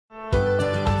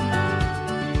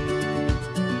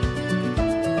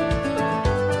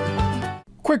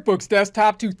QuickBooks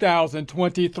Desktop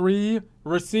 2023,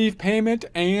 receive payment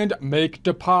and make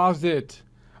deposit.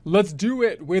 Let's do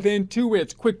it with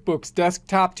Intuit's QuickBooks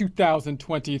Desktop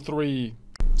 2023.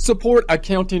 Support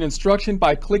accounting instruction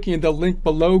by clicking the link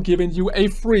below, giving you a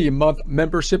free month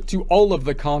membership to all of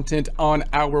the content on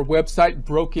our website,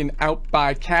 broken out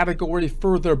by category,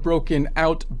 further broken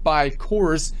out by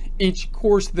course. Each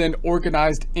course then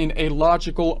organized in a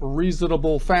logical,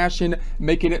 reasonable fashion,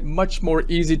 making it much more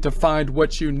easy to find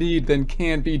what you need than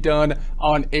can be done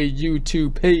on a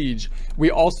YouTube page.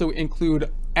 We also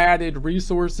include added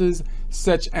resources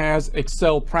such as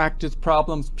Excel practice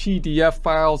problems, PDF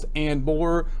files, and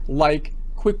more, like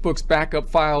QuickBooks backup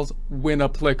files when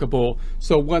applicable.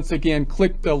 So once again,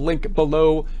 click the link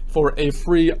below for a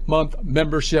free month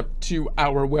membership to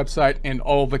our website and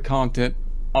all the content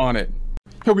on it.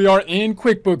 Here we are in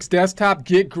QuickBooks Desktop.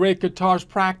 Get great guitars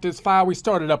practice file. We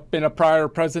started up in a prior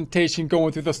presentation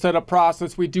going through the setup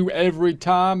process we do every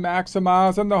time,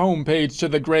 maximizing the home page to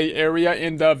the gray area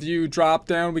in the view drop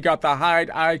down. We got the hide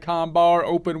icon bar,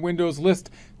 open windows list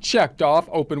checked off,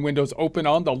 open windows open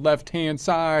on the left hand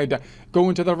side.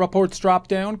 Going to the reports drop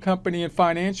down, company and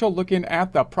financial, looking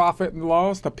at the profit and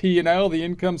loss, the P&L, the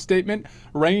income statement,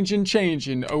 range and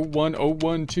changing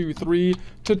 010123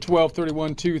 to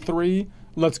 123123.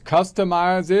 Let's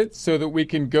customize it so that we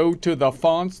can go to the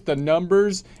fonts, the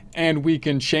numbers, and we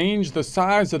can change the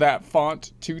size of that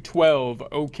font to 12.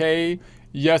 Okay,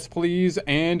 yes please,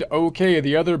 and okay.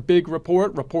 The other big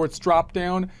reports drop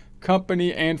down,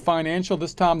 company and financial,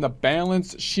 this time the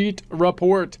balance sheet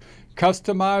report.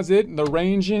 Customize it, the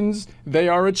rangings, they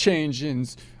are a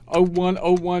changings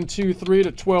 010123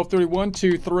 to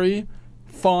 123123.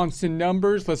 Fonts and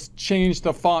numbers, let's change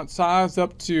the font size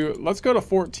up to, let's go to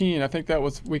 14. I think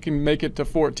we can make it to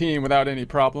 14 without any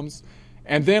problems.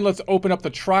 And then let's open up the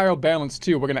trial balance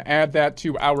too. We're going to add that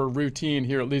to our routine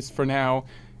here, at least for now.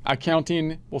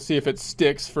 Accounting, we'll see if it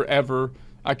sticks forever.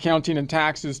 Accounting and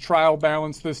taxes, trial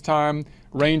balance this time.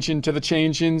 Ranging to the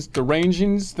changings. The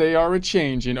rangings, they are a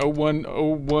changing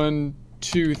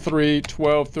 010123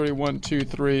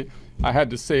 123123. I had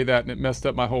to say that and it messed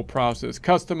up my whole process.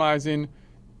 Customizing,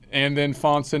 and then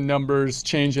fonts and numbers,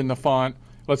 changing the font.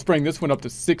 Let's bring this one up to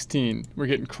 16. We're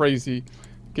getting crazy.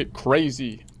 Get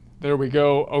crazy. There we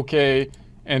go. Okay.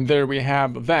 And there we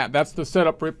have that. That's the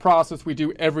setup process we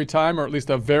do every time, or at least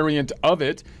a variant of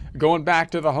it. Going back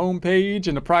to the home page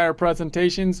in the prior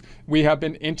presentations, we have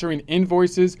been entering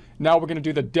invoices. Now we're going to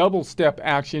do the double step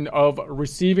action of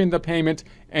receiving the payment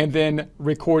and then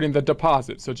recording the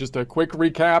deposit. So just a quick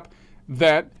recap,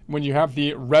 that when you have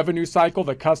the revenue cycle,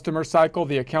 the customer cycle,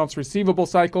 the accounts receivable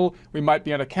cycle, we might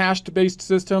be on a cash-based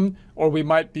system or we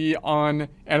might be on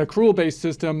an accrual-based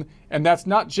system. And that's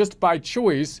not just by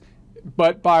choice,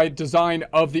 but by design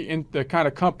of the kind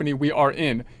of company we are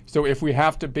in. So if we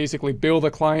have to basically bill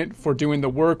the client for doing the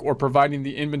work or providing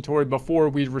the inventory before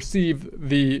we receive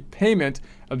the payment,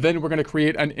 then we're going to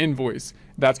create an invoice.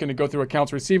 That's going to go through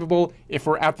accounts receivable. If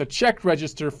we're at the check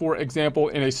register, for example,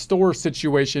 in a store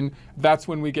situation, that's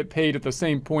when we get paid at the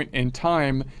same point in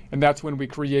time, and that's when we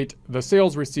create the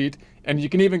sales receipt. And you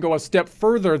can even go a step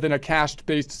further than a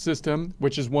cash-based system,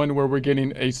 which is one where we're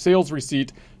getting a sales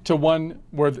receipt, to one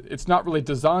where it's not really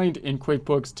designed in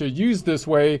QuickBooks to use this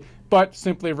way, but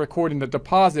simply recording the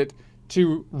deposit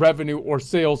to revenue or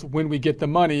sales when we get the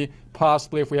money,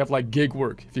 possibly if we have like gig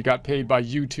work. If you got paid by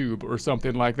YouTube or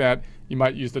something like that, you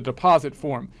might use the deposit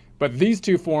form. But these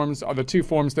two forms are the two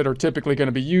forms that are typically going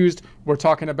to be used. We're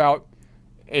talking about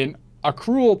an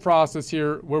accrual process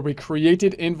here where we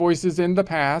created invoices in the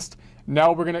past.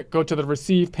 Now we're going to go to the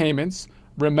receive payments,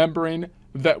 remembering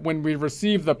that when we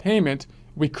receive the payment,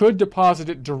 we could deposit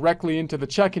it directly into the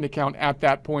checking account at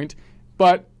that point,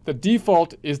 but the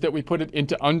default is that we put it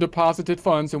into undeposited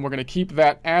funds, and we're going to keep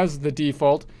that as the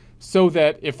default so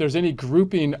that if there's any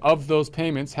grouping of those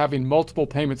payments, having multiple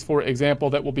payments, for example,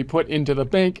 that will be put into the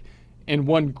bank in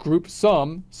one group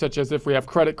sum, such as if we have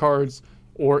credit cards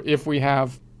or if we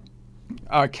have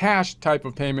cash type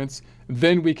of payments,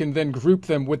 then we can then group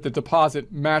them with the deposit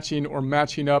matching or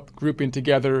matching up, grouping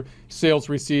together sales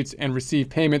receipts and receive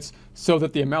payments so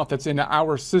that the amount that's in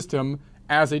our system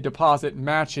as a deposit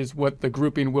matches what the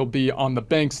grouping will be on the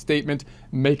bank statement,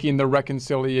 making the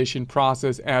reconciliation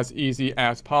process as easy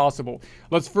as possible.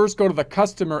 Let's first go to the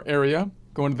customer area.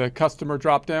 Go into the customer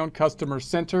dropdown, customer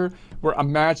center. We're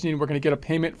imagining we're going to get a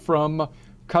payment from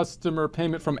customer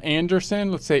payment from Anderson.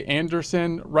 Let's say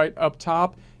Anderson right up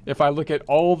top. If I look at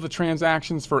all the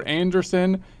transactions for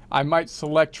Anderson, I might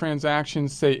select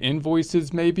transactions, say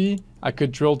invoices maybe. I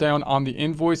could drill down on the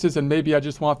invoices, and maybe I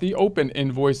just want the open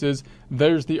invoices.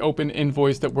 There's the open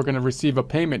invoice that we're going to receive a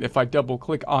payment. If I double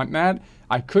click on that,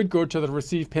 I could go to the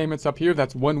receive payments up here.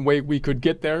 That's one way we could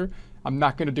get there. I'm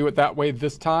not going to do it that way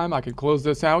this time. I could close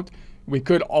this out. We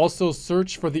could also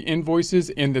search for the invoices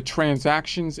in the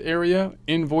transactions area,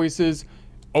 invoices,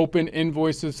 open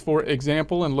invoices, for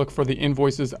example, and look for the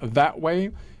invoices that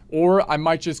way. Or I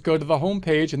might just go to the home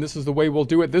page, and this is the way we'll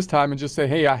do it this time, and just say,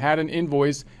 hey, I had an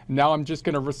invoice. Now I'm just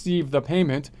going to receive the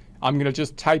payment. I'm going to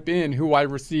just type in who I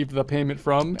received the payment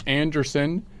from,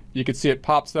 Anderson. You can see it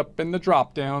pops up in the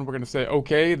drop down. We're going to say,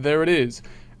 okay, there it is.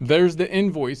 There's the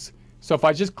invoice. So if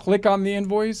I just click on the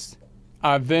invoice,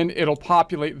 then it'll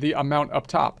populate the amount up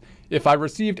top. If I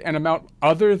received an amount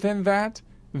other than that,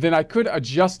 then I could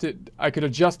adjust it. I could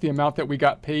adjust the amount that we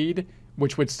got paid,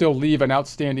 which would still leave an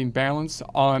outstanding balance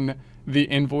on the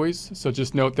invoice. So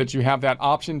just note that you have that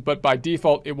option, but by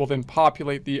default, it will then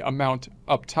populate the amount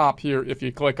up top here if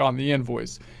you click on the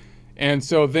invoice. And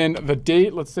so then the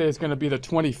date, let's say it's going to be the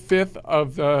 25th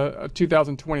of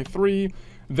 2023.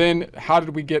 Then how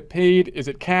did we get paid? Is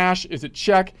it cash? Is it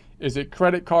check? Is it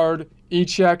credit card?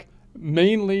 E-check?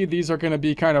 Mainly, these are going to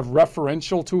be kind of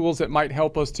referential tools that might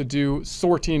help us to do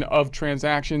sorting of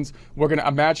transactions. We're going to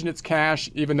imagine it's cash,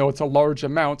 even though it's a large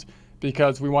amount,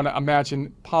 because we want to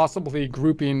imagine possibly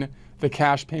grouping the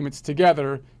cash payments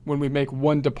together when we make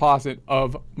one deposit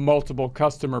of multiple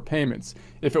customer payments.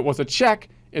 If it was a check,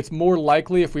 it's more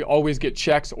likely, if we always get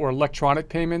checks or electronic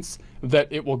payments,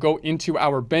 that it will go into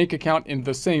our bank account in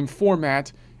the same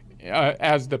format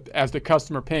as the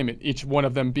customer payment, each one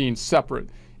of them being separate.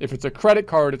 If it's a credit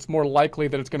card, it's more likely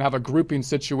that it's going to have a grouping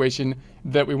situation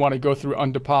that we want to go through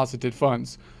undeposited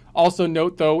funds. Also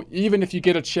note though, even if you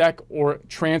get a check or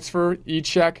transfer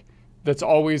e-check, that's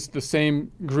always the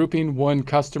same grouping, one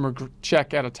customer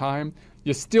check at a time,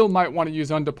 you still might want to use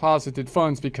undeposited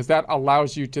funds, because that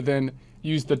allows you to then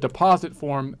use the deposit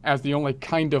form as the only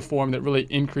kind of form that really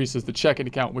increases the checking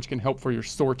account, which can help for your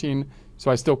sorting.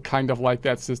 So I still kind of like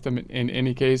that system in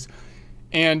any case.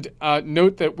 And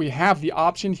note that we have the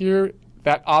option here.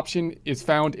 That option is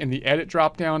found in the edit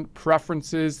dropdown,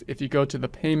 preferences. If you go to the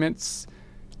payments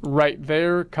right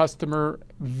there, customer,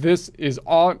 this is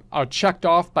all checked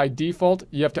off by default.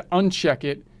 You have to uncheck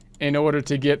it in order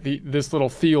to get this little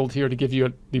field here to give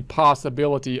you the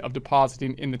possibility of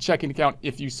depositing in the checking account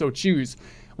if you so choose.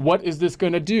 What is this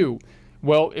going to do?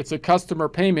 Well, it's a customer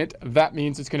payment. That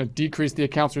means it's going to decrease the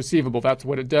accounts receivable. That's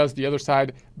what it does. The other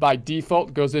side, by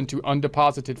default, goes into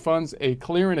undeposited funds, a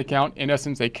clearing account, in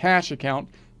essence, a cash account,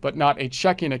 but not a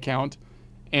checking account.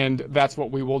 And that's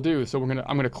what we will do. So I'm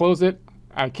going to close it.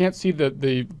 I can't see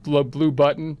the blue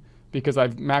button because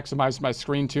I've maximized my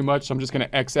screen too much. So I'm just going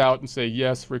to X out and say,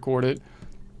 yes, record it.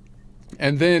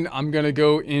 And then I'm going to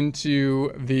go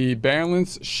into the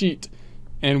balance sheet.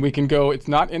 And we can go, it's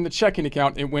not in the checking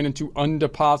account, it went into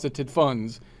undeposited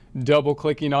funds. Double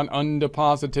clicking on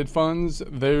undeposited funds,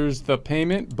 there's the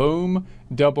payment, boom.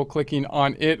 Double clicking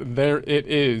on it, there it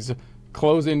is.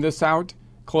 Closing this out.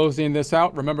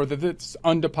 Remember that this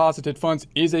undeposited funds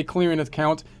is a clearing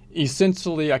account,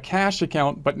 essentially a cash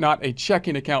account, but not a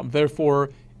checking account. Therefore,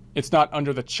 it's not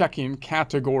under the checking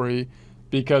category,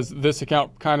 because this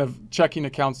account, kind of checking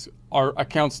accounts, are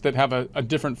accounts that have a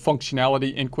different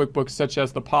functionality in QuickBooks, such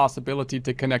as the possibility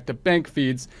to connect to bank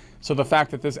feeds. So the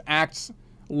fact that this acts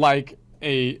like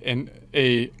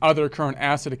a other current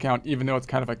asset account, even though it's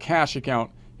kind of a cash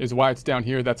account, is why it's down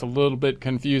here. That's a little bit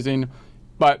confusing,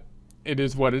 but it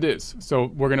is what it is. So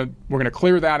we're gonna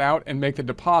clear that out and make the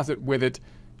deposit with it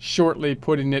shortly,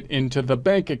 putting it into the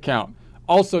bank account.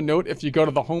 Also note, if you go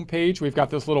to the home page, we've got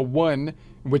this little 1,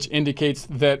 which indicates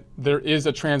that there is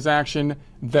a transaction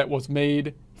that was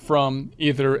made from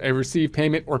either a receive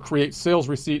payment or create sales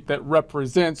receipt that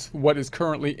represents what is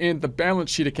currently in the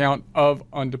balance sheet account of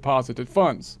undeposited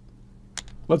funds.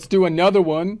 Let's do another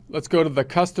one. Let's go to the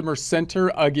customer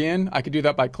center again. I could do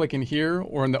that by clicking here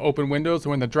or in the open windows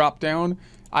or in the drop down.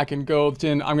 I can go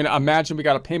to, I'm going to imagine we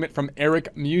got a payment from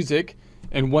Eric Music.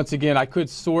 And once again, I could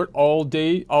sort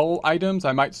all items.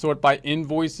 I might sort by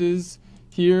invoices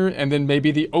here, and then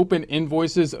maybe the open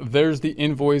invoices. There's the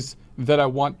invoice that I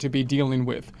want to be dealing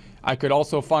with. I could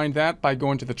also find that by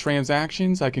going to the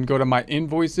transactions. I can go to my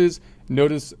invoices.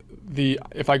 Notice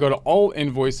if I go to all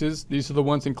invoices, these are the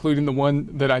ones including the one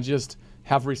that I just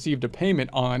have received a payment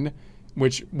on,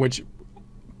 which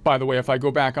by the way, if I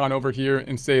go back on over here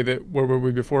and say that where were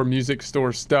we before, music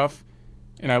store stuff,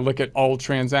 and I look at all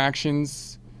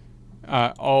transactions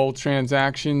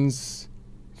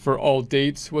for all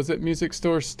dates. Was it music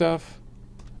store stuff?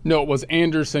 No, it was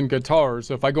Anderson Guitars.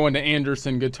 So if I go into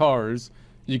Anderson Guitars,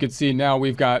 you can see now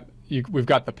we've got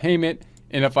the payment.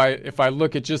 And if I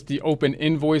look at just the open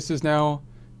invoices now,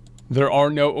 there are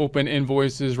no open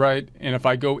invoices, right? And if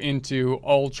I go into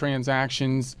all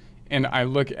transactions and I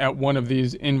look at one of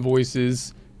these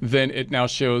invoices, then it now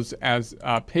shows as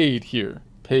paid here,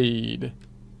 paid.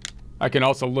 I can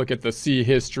also look at the C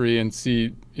history and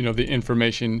see, the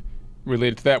information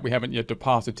related to that. We haven't yet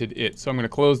deposited it. So I'm going to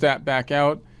close that back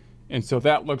out. And so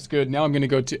that looks good. Now I'm going to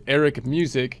go to Eric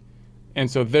Music. And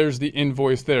so there's the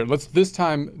invoice there. Let's this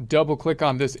time double click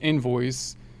on this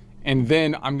invoice. And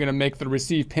then I'm going to make the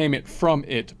receive payment from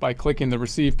it by clicking the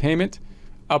receive payment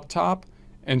up top.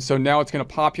 And so now it's going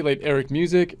to populate Eric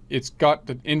Music. It's got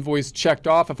the invoice checked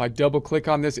off. If I double click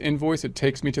on this invoice, it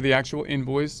takes me to the actual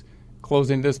invoice.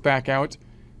 Closing this back out.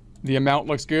 The amount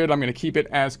looks good. I'm going to keep it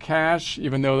as cash,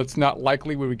 even though it's not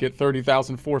likely we would get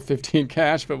 $30,415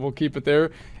 cash, but we'll keep it there.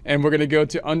 And we're going to go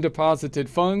to undeposited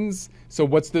funds. So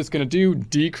what's this going to do?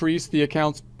 Decrease the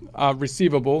accounts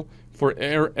receivable for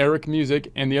Eric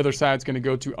Music, and the other side is going to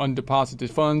go to undeposited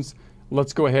funds.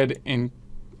 Let's go ahead and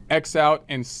X out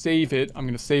and save it. I'm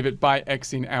going to save it by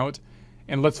Xing out.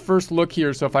 And let's first look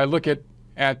here. So if I look at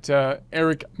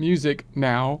Eric Music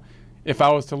now, if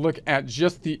I was to look at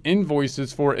just the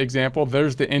invoices, for example,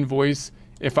 there's the invoice.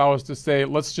 If I was to say,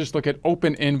 let's just look at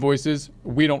open invoices,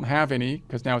 we don't have any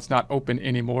because now it's not open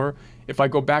anymore. If I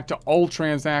go back to all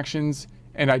transactions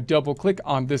and I double click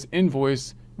on this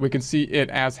invoice, we can see it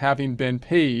as having been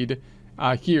paid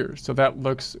here. So that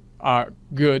looks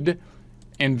good.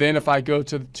 And then if I go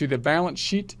to the balance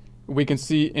sheet, we can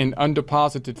see in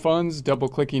undeposited funds, double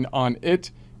clicking on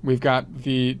it, we've got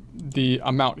the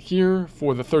amount here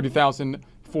for the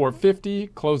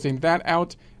 $30,450, closing that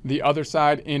out. The other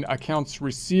side in accounts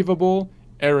receivable,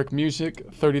 Eric Music,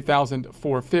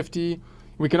 $30,450.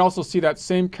 We can also see that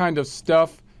same kind of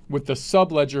stuff with the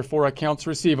subledger for accounts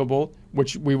receivable,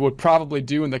 which we would probably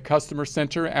do in the customer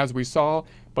center as we saw,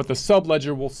 but the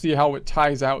subledger, we'll see how it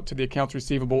ties out to the accounts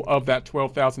receivable of that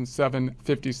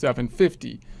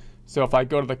 $12,757.50. So if I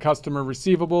go to the customer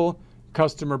receivable,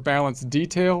 customer balance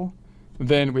detail,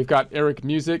 then we've got Eric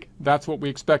Music. That's what we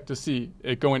expect to see.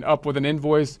 It going up with an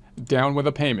invoice, down with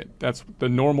a payment. That's the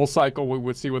normal cycle we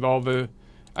would see with all the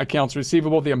accounts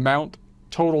receivable. The amount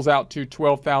totals out to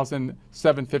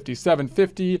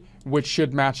 $12,757.50, which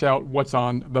should match out what's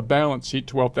on the balance sheet,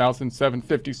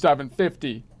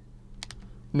 $12,757.50.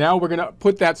 Now we're going to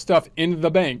put that stuff in the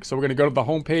bank. So we're going to go to the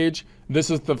home page. This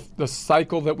is the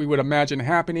cycle that we would imagine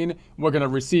happening. We're going to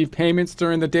receive payments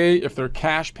during the day, if they're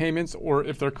cash payments or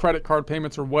if they're credit card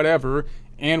payments or whatever.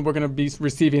 And we're going to be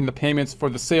receiving the payments for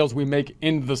the sales we make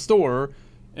in the store.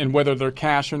 And whether they're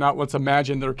cash or not, let's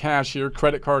imagine they're cash here.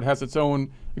 Credit card has its own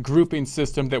grouping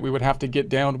system that we would have to get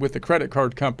down with the credit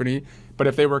card company. But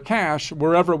if they were cash,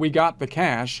 wherever we got the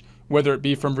cash, whether it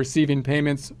be from receiving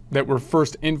payments that were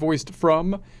first invoiced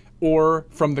from or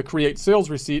from the create sales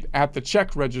receipt at the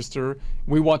check register,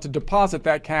 we want to deposit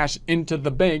that cash into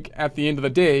the bank at the end of the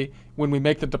day. When we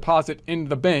make the deposit in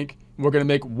the bank, we're going to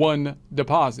make one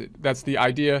deposit. That's the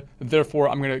idea. Therefore,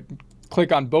 I'm going to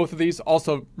click on both of these.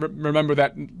 Also, remember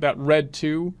that red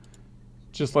 2.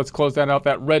 Just let's close that out.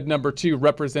 That red number 2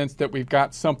 represents that we've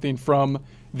got something from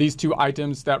these two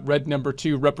items. That red number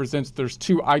 2 represents there's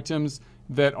 2 items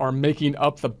that are making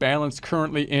up the balance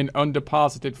currently in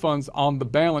undeposited funds on the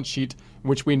balance sheet,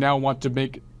 which we now want to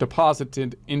make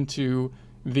deposited into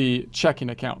the checking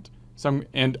account.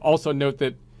 And also note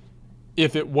that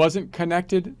if it wasn't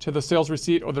connected to the sales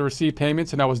receipt or the received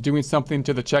payments and I was doing something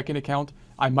to the checking account,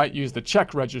 I might use the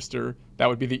check register. That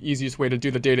would be the easiest way to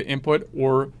do the data input,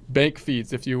 or bank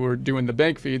feeds if you were doing the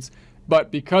bank feeds.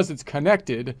 But because it's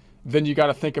connected, then you got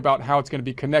to think about how it's going to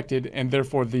be connected, and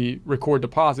therefore the record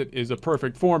deposit is a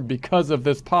perfect form because of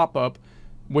this pop-up,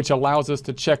 which allows us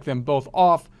to check them both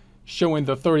off, showing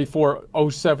the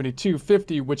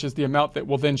 $34,072.50, which is the amount that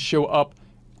will then show up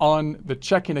on the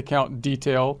checking account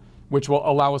detail, which will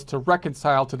allow us to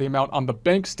reconcile to the amount on the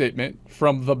bank statement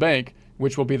from the bank,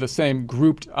 which will be the same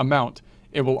grouped amount.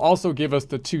 It will also give us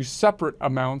the 2 separate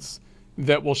amounts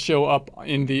that will show up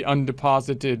in the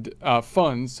undeposited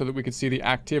funds, so that we can see the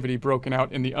activity broken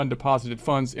out in the undeposited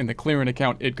funds in the clearing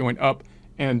account, it going up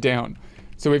and down.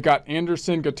 So we've got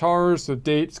Anderson Guitars, the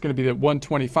date's going to be the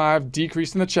 125,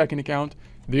 decrease in the checking account.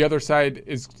 The other side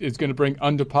is going to bring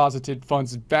undeposited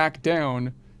funds back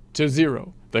down to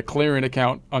 0. The clearing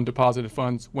account undeposited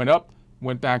funds went up,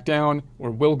 went back down,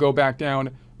 or will go back down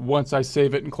once I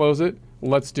save it and close it.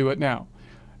 Let's do it now.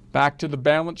 Back to the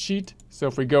balance sheet. So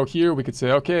if we go here, we could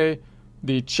say, okay,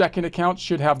 the checking account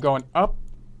should have gone up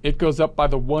it goes up by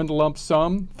the one lump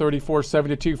sum,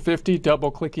 $34.72.50.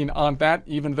 Double clicking on that,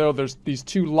 even though there's these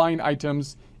two line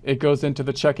items, it goes into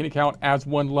the checking account as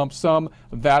one lump sum,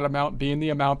 that amount being the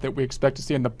amount that we expect to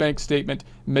see in the bank statement,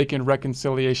 making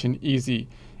reconciliation easy.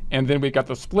 And then we got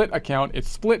the split account. It's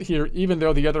split here, even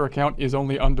though the other account is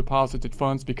only undeposited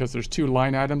funds because there's two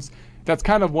line items. That's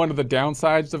kind of one of the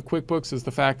downsides of QuickBooks, is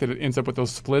the fact that it ends up with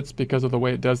those splits because of the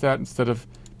way it does that, instead of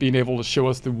being able to show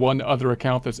us the one other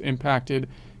account that's impacted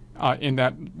in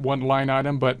that one line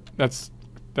item. But that's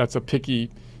a picky,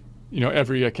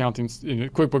 every accounting,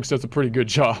 QuickBooks does a pretty good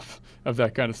job of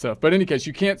that kind of stuff. But in any case,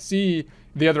 you can't see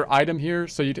the other item here,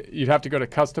 so you'd have to go to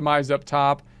Customize up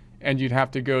top, and you'd have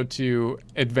to go to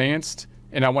Advanced,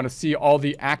 and I want to see all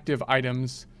the active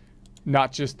items,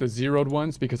 not just the zeroed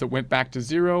ones, because it went back to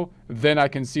 0. Then I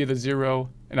can see the 0,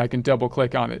 and I can double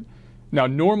click on it. Now,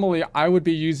 normally I would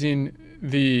be using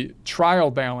the trial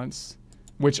balance,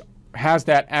 which has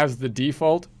that as the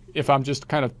default, if I'm just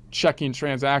kind of checking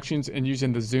transactions and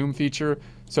using the zoom feature.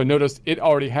 So notice it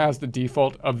already has the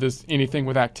default of this anything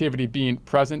with activity being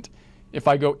present. If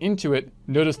I go into it,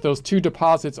 notice those two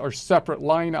deposits are separate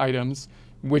line items,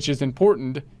 which is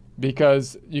important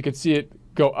because you can see it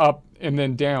go up and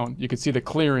then down. You can see the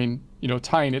clearing,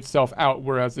 tying itself out,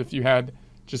 whereas if you had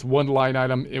just one line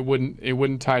item, it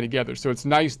wouldn't tie together. So it's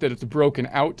nice that it's broken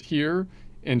out here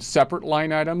in separate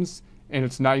line items, and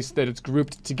it's nice that it's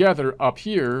grouped together up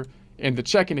here in the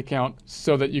checking account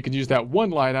so that you can use that one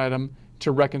line item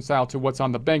to reconcile to what's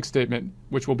on the bank statement,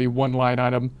 which will be one line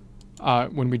item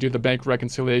when we do the bank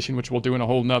reconciliation, which we'll do in a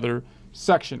whole nother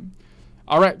section.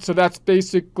 All right, so that's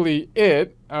basically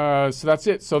it. So that's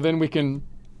it. So then we can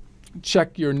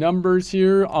check your numbers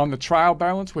here on the trial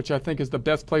balance, which I think is the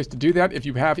best place to do that. If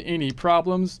you have any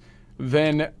problems,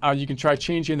 then you can try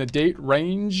changing the date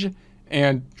range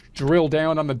and drill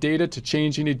down on the data to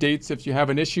change any dates if you have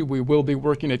an issue. We will be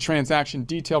working a transaction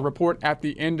detail report at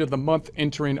the end of the month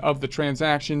entering of the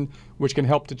transaction, which can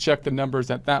help to check the numbers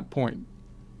at that point.